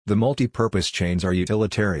The multi-purpose chains are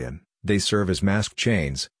utilitarian. They serve as mask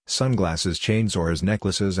chains, sunglasses chains, or as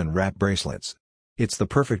necklaces and wrap bracelets. It's the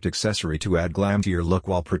perfect accessory to add glam to your look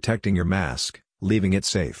while protecting your mask, leaving it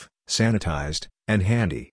safe, sanitized, and handy.